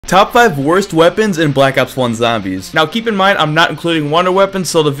Top 5 worst weapons in Black Ops 1 Zombies. Now keep in mind, I'm not including wonder weapons,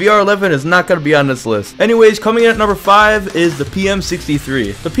 so the VR11 is not going to be on this list. Anyways, coming in at number 5 is the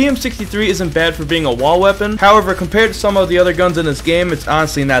PM63. The PM63 isn't bad for being a wall weapon. However, compared to some of the other guns in this game, it's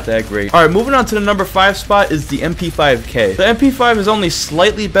honestly not that great. Alright, moving on to the number 5 spot is the MP5K. The MP5 is only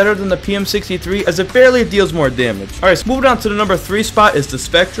slightly better than the PM63 as it barely deals more damage. Alright, so moving on to the number 3 spot is the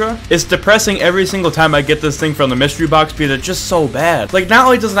Spectra. It's depressing every single time I get this thing from the mystery box because it's just so bad. Like, not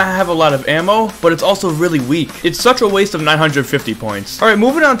only does it not have a lot of ammo, but it's also really weak. It's such a waste of 950 points. Alright,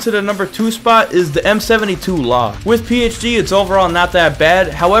 moving on to the number 2 spot is the M72 Law. With PhD, it's overall not that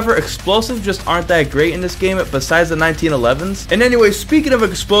bad. However, explosives just aren't that great in this game besides the 1911s. And anyway, speaking of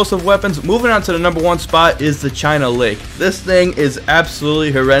explosive weapons, moving on to the number 1 spot is the China Lake. This thing is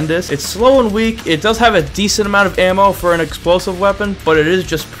absolutely horrendous. It's slow and weak. It does have a decent amount of ammo for an explosive weapon, but it is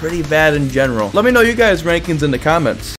just pretty bad in general. Let me know you guys' rankings in the comments.